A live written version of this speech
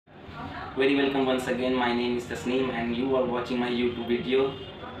Very welcome once again. My name is Tasneem and you are watching my YouTube video.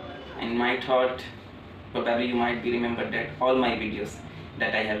 And my thought, probably you might be remembered that all my videos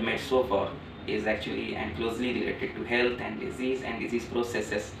that I have made so far is actually and closely related to health and disease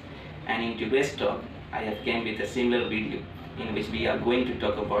processes. And in today's talk, I have came with a similar video in which we are going to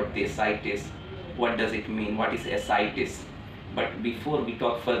talk about the ascites. What does it mean? What is ascites? But before we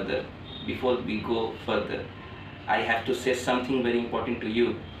talk further, before we go further, I have to say something very important to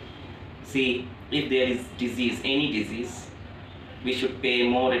you. See, if there is disease, any disease, we should pay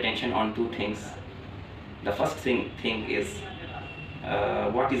more attention on two things. The first thing is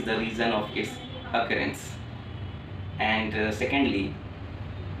what is the reason of its occurrence, and secondly,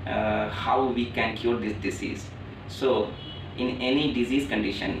 how we can cure this disease. So, in any disease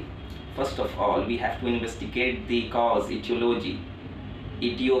condition, first of all, we have to investigate the cause, etiology,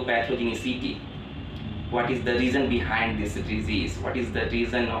 etiopathogenicity. What is the reason behind this disease? What is the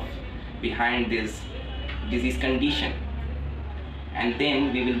reason behind this disease condition? And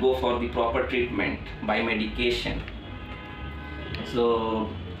then we will go for the proper treatment by medication. So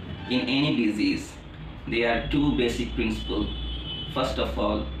in any disease, there are two basic principles. First of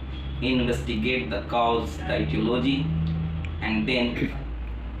all, investigate the cause, the etiology, and then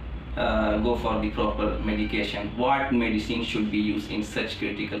go for the proper medication. What medicine should be used in such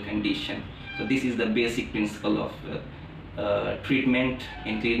critical condition? So this is the basic principle of treatment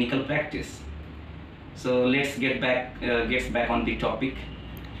in clinical practice. So let's get back on the topic,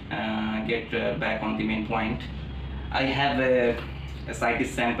 back on the main point. I have a ascites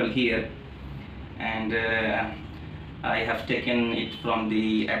sample here, and I have taken it from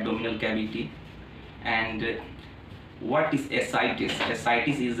the abdominal cavity. And what is ascites?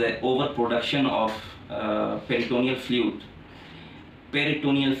 Ascites is an overproduction of peritoneal fluid.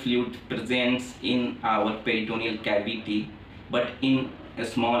 Peritoneal fluid presents in our peritoneal cavity, but in a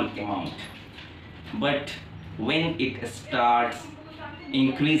small amount. But when it starts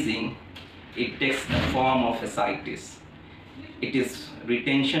increasing, it takes the form of ascites. It is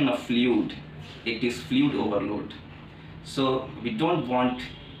retention of fluid. It is fluid overload. So we don't want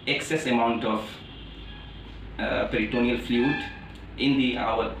excess amount of peritoneal fluid in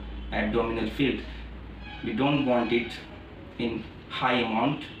our abdominal field. We don't want it in high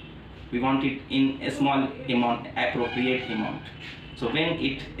amount. We want it in a small amount, appropriate amount. So when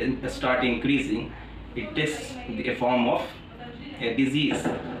it starts increasing, it takes a form of a disease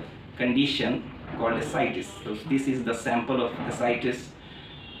condition called ascites. So this is the sample of ascites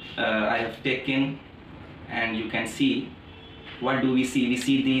I have taken, and you can see, what do we see? We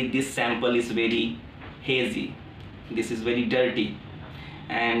see this sample is very hazy. This is very dirty,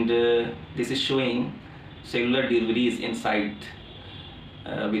 and this is showing cellular debris inside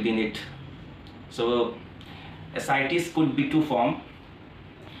within it. So ascites could be two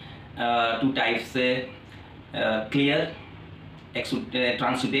types, clear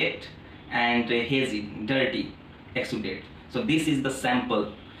transudate and hazy, dirty exudate. So this is the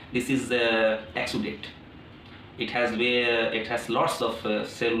sample. This is exudate. It has lots of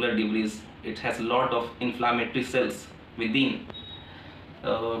cellular debris. It has a lot of inflammatory cells within.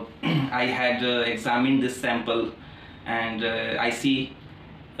 I had examined this sample, and I see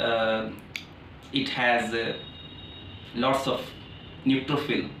it has lots of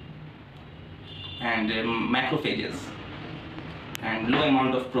neutrophil and macrophages, and low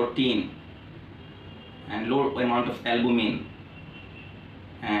amount of protein and low amount of albumin,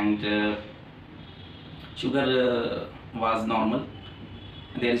 and sugar was normal.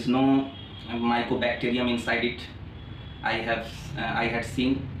 There is no mycobacterium inside it. I had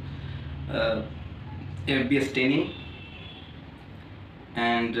seen FB staining,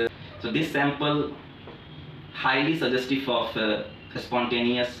 and so this sample highly suggestive of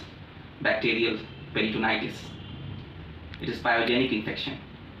spontaneous bacterial peritonitis. It is pyogenic infection.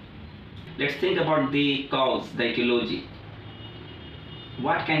 Let's think about the cause, the etiology.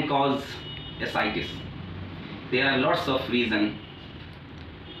 What can cause ascites? There are lots of reasons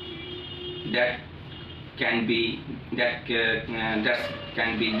that can be give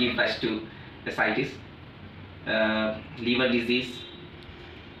rise to ascites. Liver disease,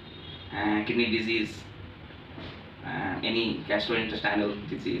 kidney disease, any gastrointestinal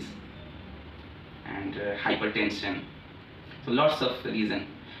disease, and hypertension. So lots of reasons,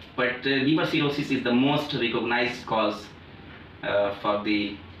 but liver cirrhosis is the most recognized cause for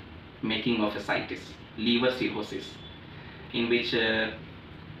the making of ascites. Liver cirrhosis, in which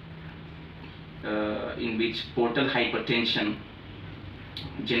portal hypertension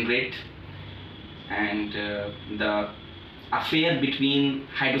generate, and the affair between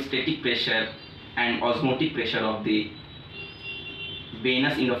hydrostatic pressure and osmotic pressure of the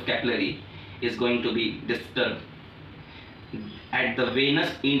venous end of capillary is going to be disturbed. At the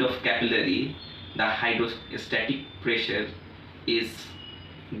venous end of capillary, the hydrostatic pressure is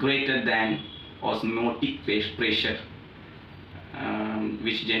greater than osmotic pressure,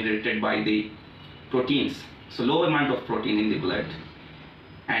 which generated by the proteins. So low amount of protein in the blood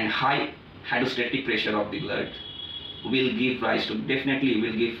and high hydrostatic pressure of the blood will give rise to, definitely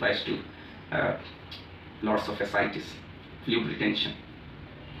will give rise to lots of ascites, fluid retention.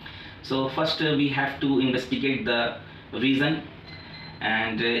 So first we have to investigate the reason,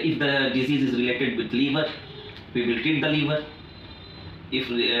 and if the disease is related with liver, we will treat the liver. If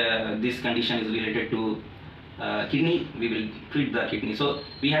this condition is related to kidney, we will treat the kidney. So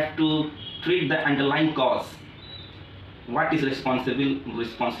we have to treat the underlying cause. What is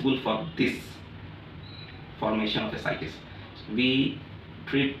responsible for this formation of ascites? We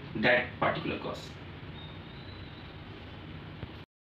treat that particular cause.